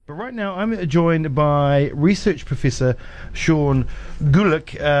But right now, I'm joined by research professor Sean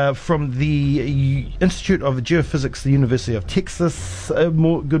Gulick from the Institute of Geophysics, the University of Texas.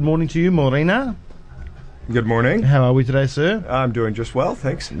 Good morning to you, Morena. Good morning. How are we today, sir? I'm doing just well,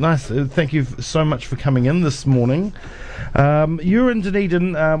 thanks. Nice. Thank you so much for coming in this morning. You're in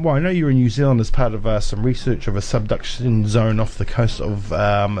Dunedin. Well, I know you're in New Zealand as part of some research of a subduction zone off the coast of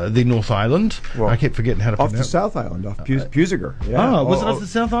the North Island. Well, I keep forgetting how to pronounce it. Off the South Island, off Pusiger. Yeah. Oh, was it off the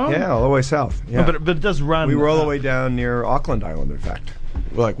South Island? Yeah, all the way south. Yeah. Oh, but it does run. We were all the way down near Auckland Island, in fact.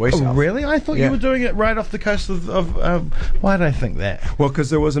 Like way south. Oh, really? I thought you were doing it right off the coast of why did I think that? Well, because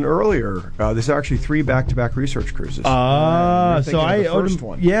there was an earlier. There's actually 3 back-to-back research cruises. So I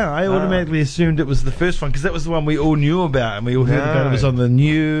I automatically assumed it was the first one because that was the one we all knew about and we all heard about. It was on the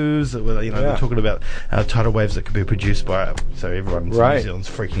news. They're talking about tidal waves that could be produced by it. So everyone in New Zealand's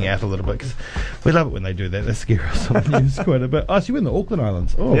freaking out a little bit because we love it when they do that. They scare us on the news quite a bit. Oh, so you're in the Auckland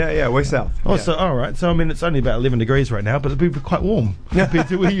Islands? Oh, yeah, way south. Oh, so all right. So I mean, it's only about 11 degrees right now, but it'd be quite warm compared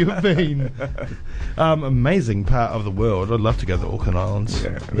to where you've been. Amazing part of the world. I'd love to go to the Auckland Islands.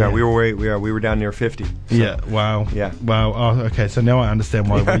 Yeah, we were down near 50. So. Yeah. Wow. Yeah. Wow. Oh, okay. So now I understand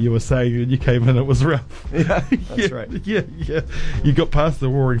why what you were saying when you came in. It was rough. Yeah, that's right. Yeah. You got past the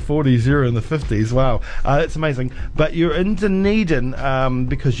roaring 40s. You're in the 50s. Wow. That's amazing. But you're in Dunedin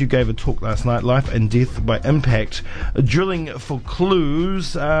because you gave a talk last night, Life and Death by Impact, drilling for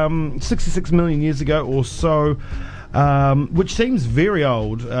clues 66 million years ago or so. Which seems very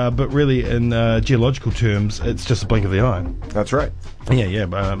old, but really in geological terms, it's just a blink of the eye. That's right.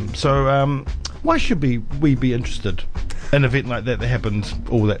 Yeah. So why should we be interested in an event like that happened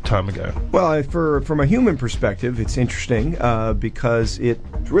all that time ago? Well, from a human perspective, it's interesting because it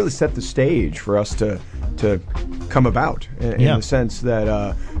really set the stage for us to come about in the sense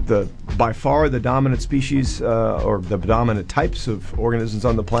that by far the dominant species or the dominant types of organisms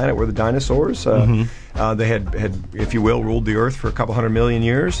on the planet were the dinosaurs. They had, if you will, ruled the Earth for a couple 100 million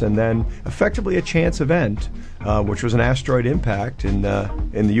years, and then effectively a chance event, which was an asteroid impact in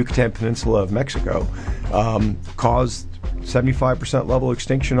the Yucatan Peninsula of Mexico, caused 75% level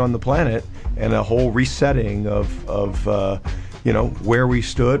extinction on the planet and a whole resetting of where we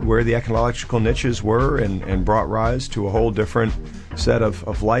stood, where the ecological niches were, and brought rise to a whole different set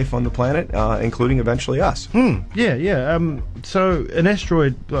of life on the planet, including eventually us. Yeah. So an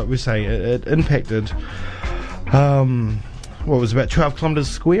asteroid, like we're saying, it impacted, what was about 12 kilometres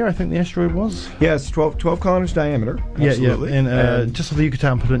square, I think the asteroid was? Yeah, it's 12 kilometres diameter. Absolutely. Yeah, and just off the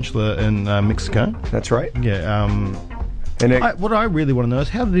Yucatan Peninsula in Mexico. That's right. Yeah. What I really want to know is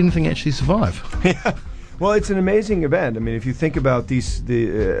how did anything actually survive? Yeah. Well, it's an amazing event. I mean, if you think about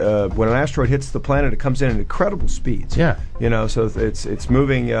when an asteroid hits the planet, it comes in at incredible speeds. Yeah. So it's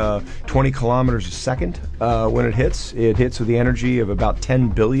moving 20 kilometers a second when it hits. It hits with the energy of about 10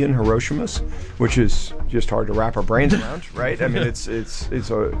 billion Hiroshimas, which is just hard to wrap our brains around, right? I mean,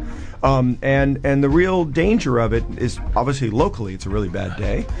 and the real danger of it is obviously locally it's a really bad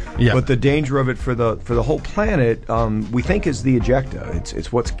day. Yeah. But the danger of it for the whole planet, we think, is the ejecta.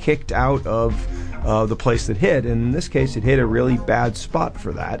 It's what's kicked out of the place that hit, and in this case it hit a really bad spot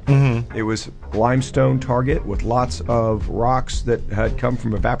for that. It was limestone target with lots of rocks that had come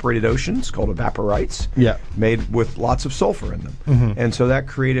from evaporated oceans called evaporites, made with lots of sulfur in them. And so that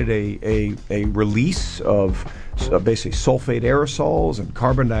created a release of basically sulfate aerosols and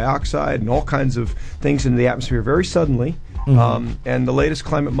carbon dioxide and all kinds of things into the atmosphere very suddenly. And the latest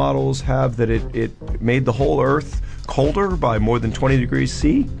climate models have that it made the whole Earth colder by more than 20 degrees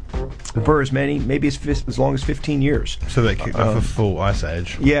C for maybe as long as 15 years. So that kicked off a full ice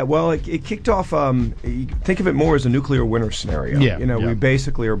age. Yeah, well, it kicked off, you think of it more as a nuclear winter scenario. We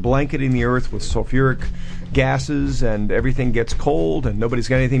basically are blanketing the Earth with sulfuric gases, and everything gets cold, and nobody's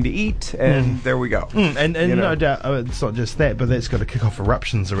got anything to eat, and there we go. And no doubt, it's not just that, but that's got to kick off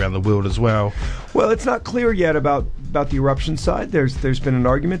eruptions around the world as well. Well, it's not clear yet about the eruption side. There's been an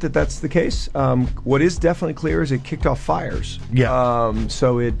argument that that's the case. What is definitely clear is it kicked off fires.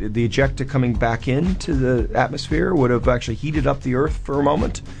 So the ejecta coming back into the atmosphere would have actually heated up the Earth for a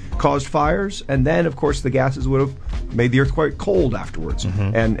moment, caused fires, and then, of course, the gases would have made the Earth quite cold afterwards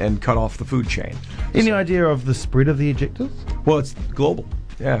and cut off the food chain. Any idea of the spread of the ejectas? Well, it's global.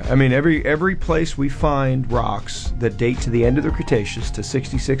 Yeah, I mean, every place we find rocks that date to the end of the Cretaceous, to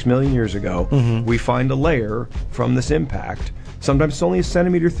 66 million years ago, we find a layer from this impact. Sometimes it's only a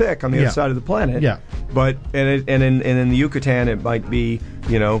centimeter thick on the other side of the planet. Yeah. But in the Yucatan, it might be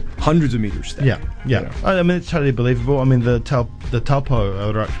hundreds of meters thick. Yeah. I mean, it's totally believable. I mean, the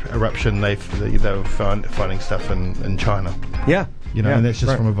Taupo eruption, they were finding stuff in China. Yeah. you know, yeah, and that's just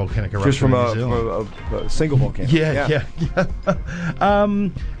right. from a volcanic eruption. Just from in New Zealand. a single volcano. Yeah.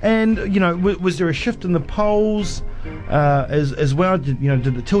 And you know, was there a shift in the poles as well? Did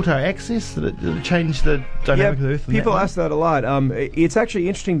it tilt our axis? Did it change the dynamic of the Earth? People ask that a lot. It's actually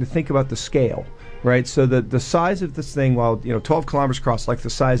interesting to think about the scale. Right, so the size of this thing, while 12 kilometers across, like the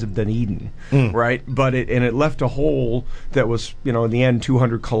size of Dunedin, right? But it left a hole that was in the end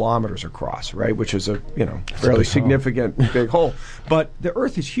 200 kilometers across, right? Which is a fairly significant big hole. But the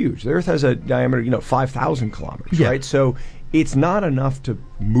Earth is huge. The Earth has a diameter 5,000 kilometers, right? So it's not enough to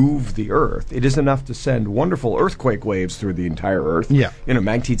move the Earth. It is enough to send wonderful earthquake waves through the entire Earth. Yeah.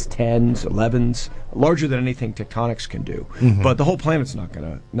 Magnitudes 10s, 11s, larger than anything tectonics can do. But the whole planet's not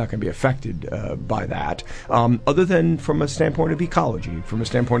gonna be affected by that, other than from a standpoint of ecology, from a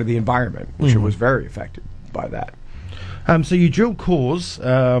standpoint of the environment, which it was very affected by that. So you drilled cores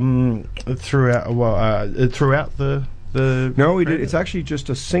throughout the. No, we did. It's actually just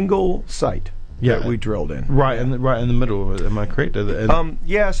a single site. That we drilled in. Right in the middle, am I correct? So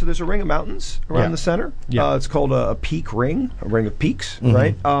there's a ring of mountains around the center. Yeah. It's called a peak ring, a ring of peaks,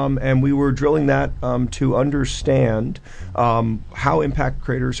 right? And we were drilling that to understand how impact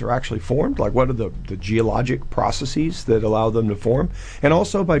craters are actually formed, like what are the geologic processes that allow them to form. And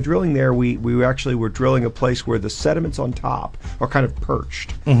also by drilling there, we actually were drilling a place where the sediments on top are kind of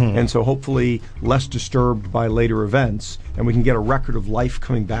perched. And so hopefully less disturbed by later events, and we can get a record of life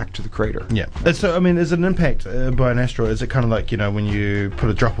coming back to the crater. Yeah. So, I mean, is an impact by an asteroid, is it kind of like, when you put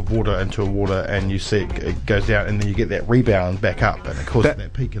a drop of water into a water and you see it goes down and then you get that rebound back up and it causes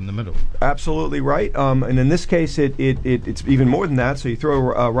that peak in the middle? Absolutely right. And in this case, it's even more than that. So you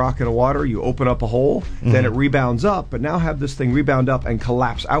throw a rock in the water, you open up a hole, then it rebounds up, but now have this thing rebound up and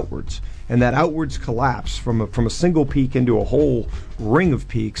collapse outwards. And that outwards collapse from a single peak into a whole ring of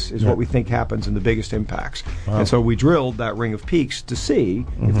peaks is what we think happens in the biggest impacts. Wow. And so we drilled that ring of peaks to see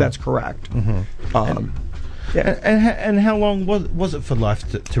if that's correct. And how long was it for life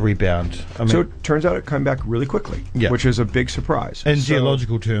to rebound? I mean, so it turns out it came back really quickly, which is a big surprise. In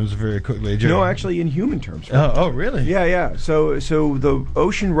geological terms, very quickly. No, actually in human terms. Oh, really? Yeah. So the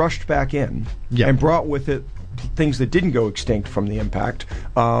ocean rushed back in and brought with it things that didn't go extinct from the impact,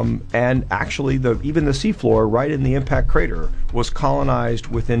 and actually even the seafloor right in the impact crater was colonized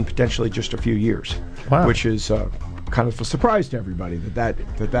within potentially just a few years. Wow. Which is kind of a surprise to everybody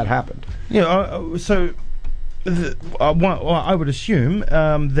that happened. So I would assume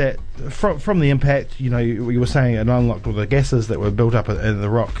that from the impact, you were saying it unlocked all the gases that were built up in the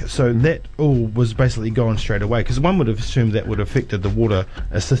rock. So that all was basically gone straight away. Because one would have assumed that would have affected the water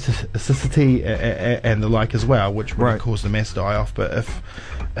acidity and the like as well, which would have caused the mass to die off. But if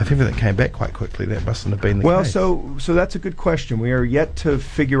everything came back quite quickly, that mustn't have been the case. Well, so that's a good question. We are yet to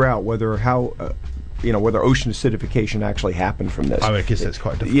figure out whether whether ocean acidification actually happened from this. I guess that's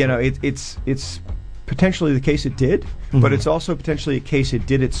quite difficult. It's potentially the case it did, but it's also potentially a case it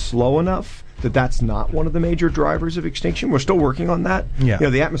did it slow enough that that's not one of the major drivers of extinction. We're still working on that. Yeah.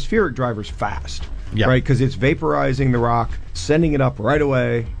 The atmospheric driver's fast, right? Because it's vaporizing the rock, sending it up right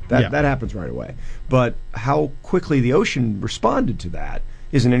away. That happens right away. But how quickly the ocean responded to that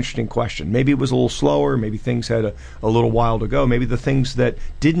is an interesting question. Maybe it was a little slower. Maybe things had a little while to go. Maybe the things that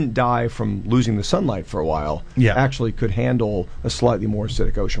didn't die from losing the sunlight for a while actually could handle a slightly more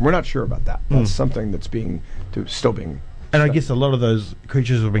acidic ocean. We're not sure about that. That's something that's still being And I guess a lot of those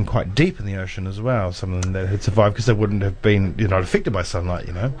creatures would have been quite deep in the ocean as well, some of them that had survived, because they wouldn't have been affected by sunlight,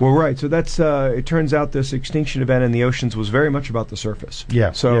 Well, right. So that's, it turns out this extinction event in the oceans was very much about the surface.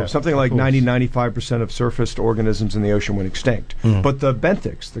 Yeah. So something like 90-95% of surfaced organisms in the ocean went extinct. But the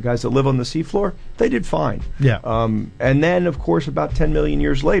benthics, the guys that live on the seafloor, they did fine. Yeah. And then, of course, about 10 million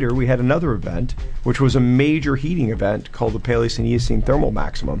years later, we had another event, which was a major heating event called the Paleocene-Eocene thermal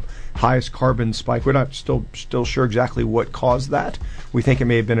maximum. Highest carbon spike. We're not still sure exactly what caused that. We think it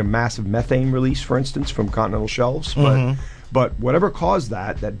may have been a massive methane release, for instance, from continental shelves. But whatever caused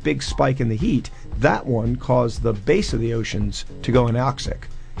that big spike in the heat, that one caused the base of the oceans to go anoxic.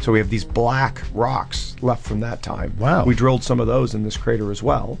 So we have these black rocks left from that time. Wow. We drilled some of those in this crater as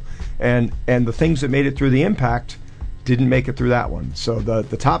well. And the things that made it through the impact didn't make it through that one. So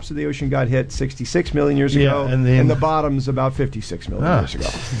the tops of the ocean got hit 66 million years ago, and the bottoms about 56 million years ago.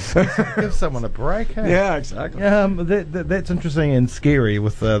 Give someone a break, hey? Yeah, exactly. That's interesting and scary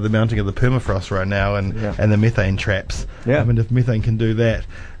with the mounting of the permafrost right now and the methane traps. Yeah. I mean, if methane can do that,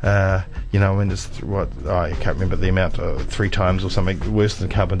 I can't remember the amount, 3 times or something worse than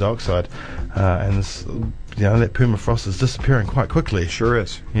carbon dioxide. And that permafrost is disappearing quite quickly. Sure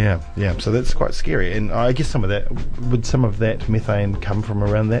is. Yeah. So that's quite scary. And I guess some of that methane come from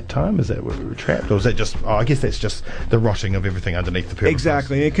around that time? Is that trapped, or is that just? I guess that's just the rotting of everything underneath the permafrost.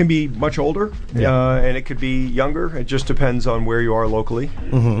 Exactly. It can be much older, and it could be younger. It just depends on where you are locally.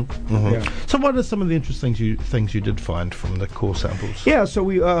 Yeah. So, what are some of the interesting things you did find from the core samples? Yeah. So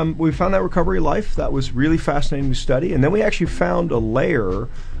we found that recovery life. That was really fascinating to study, and then we actually found a layer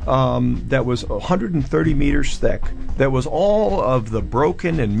that was 130 meters thick, that was all of the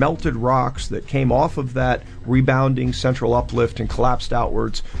broken and melted rocks that came off of that rebounding central uplift and collapsed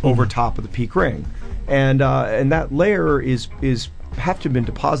outwards over top of the peak ring. And that layer is have to have been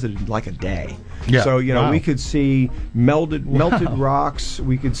deposited in like a day. Yeah. So we could see melted rocks.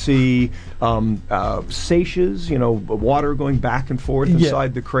 We could see seiches, water going back and forth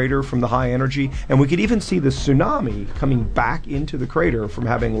inside the crater from the high energy, and we could even see the tsunami coming back into the crater from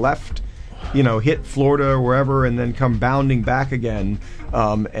having left, hit Florida or wherever, and then come bounding back again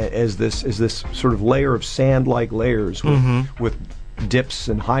as this sort of layer of sand-like layers with dips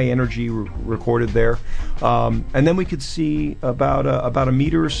and high energy recorded there, and then we could see about a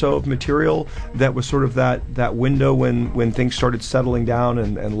meter or so of material that was sort of that window when things started settling down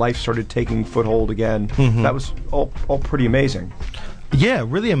and life started taking foothold again. That was all pretty amazing. Yeah,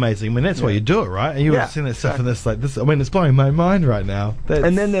 really amazing. I mean, that's why you do it, right? And you were seeing that stuff in this, like this. I mean, it's blowing my mind right now.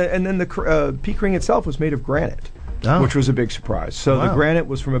 And then the peak ring itself was made of granite. Which was a big surprise. So the granite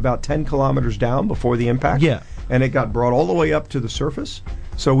was from about 10 kilometers down before the impact. Yeah. And it got brought all the way up to the surface.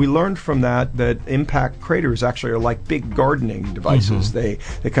 So we learned from that impact craters actually are like big gardening devices. They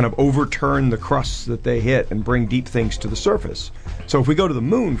kind of overturn the crusts that they hit and bring deep things to the surface. So if we go to the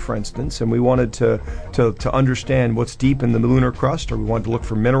moon, for instance, and we wanted to understand what's deep in the lunar crust, or we wanted to look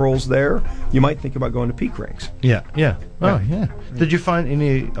for minerals there, you might think about going to peak rings. Yeah. Oh, yeah. Did you find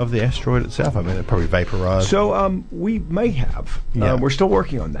any of the asteroid itself? I mean, it probably vaporized. So we may have. We're still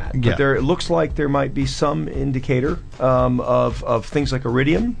working on that. But it looks like there might be some indicator of things like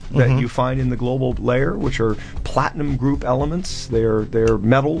iridium that you find in the global layer, which are platinum group elements. They're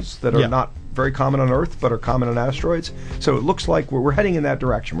metals that are not very common on Earth, but are common on asteroids. So it looks like we're heading in that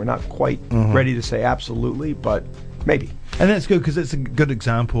direction. We're not quite ready to say absolutely, but maybe. And that's good, because it's a good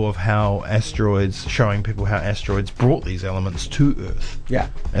example of showing people how asteroids brought these elements to Earth. Yeah.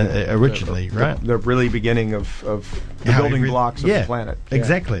 Originally, right? The really beginning of the building blocks of the planet.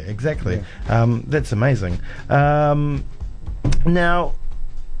 Exactly. Yeah. That's amazing. Now,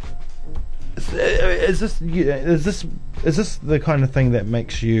 is this the kind of thing that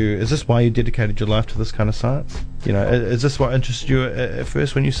makes you? Is this why you dedicated your life to this kind of science? Is this what interested you at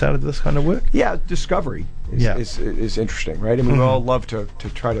first when you started this kind of work? Yeah, discovery is interesting, right? I mean, we all love to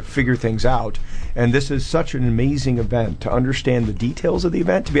try to figure things out, and this is such an amazing event to understand the details of the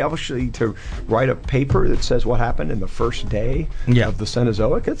event, to be able to write a paper that says what happened in the first day of the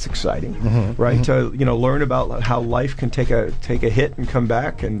Cenozoic. It's exciting, right? To learn about how life can take a hit and come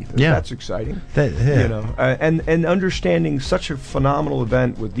back, and that's exciting. And understanding such a phenomenal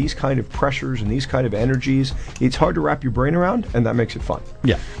event with these kind of pressures and these kind of energies, it's hard to wrap your brain around, and that makes it fun.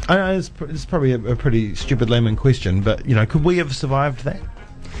 Yeah, I know it's probably a pretty stupid layman question, but could we have survived that?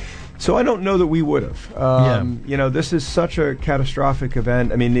 So I don't know that we would have. This is such a catastrophic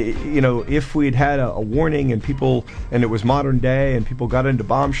event. I mean, if we'd had a warning and it was modern day and people got into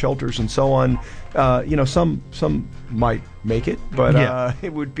bomb shelters and so on, some might make it, but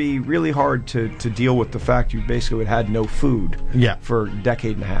it would be really hard to deal with the fact you basically had no food for a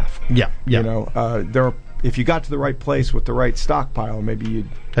decade and a half. If you got to the right place with the right stockpile, maybe you'd...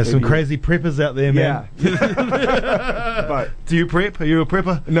 There's some crazy preppers out there, man. Yeah. But do you prep? Are you a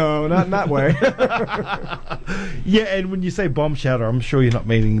prepper? No, not in that way. Yeah, and when you say bomb shelter, I'm sure you're not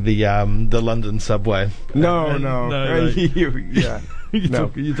meaning the London subway. No.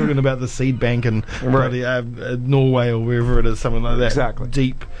 You're talking about the seed bank in Norway or wherever it is, something like that.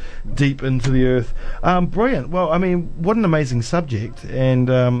 Exactly. Deep into the earth. Brilliant. Well, I mean, what an amazing subject, and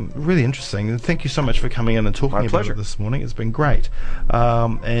really interesting. And thank you so much for coming in and talking about it this morning. It's been great.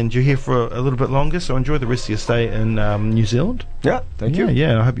 And you're here for a little bit longer, so enjoy the rest of your stay in New Zealand. Yeah, thank you.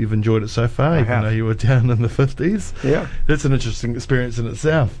 Yeah, I hope you've enjoyed it so far, even though you were down in the 50s. Yeah. That's an interesting experience in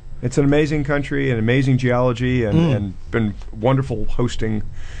itself. It's an amazing country and amazing geology, and been wonderful hosting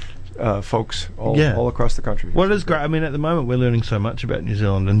folks all across the country. Well, it is great. I mean, at the moment we're learning so much about New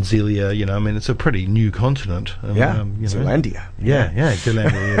Zealand and Zealia. I mean, it's a pretty new continent. And, Zealandia.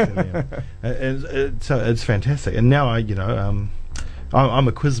 Zealandia. So it's fantastic. And now I'm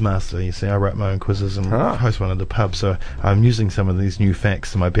a quiz master, you see. I write my own quizzes and host one at the pub, so I'm using some of these new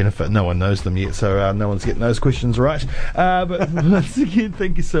facts to my benefit. No one knows them yet, so no one's getting those questions right. But once again,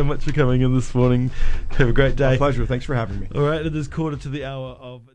 thank you so much for coming in this morning. Have a great day. My pleasure. Thanks for having me. All right, it is 1:45 of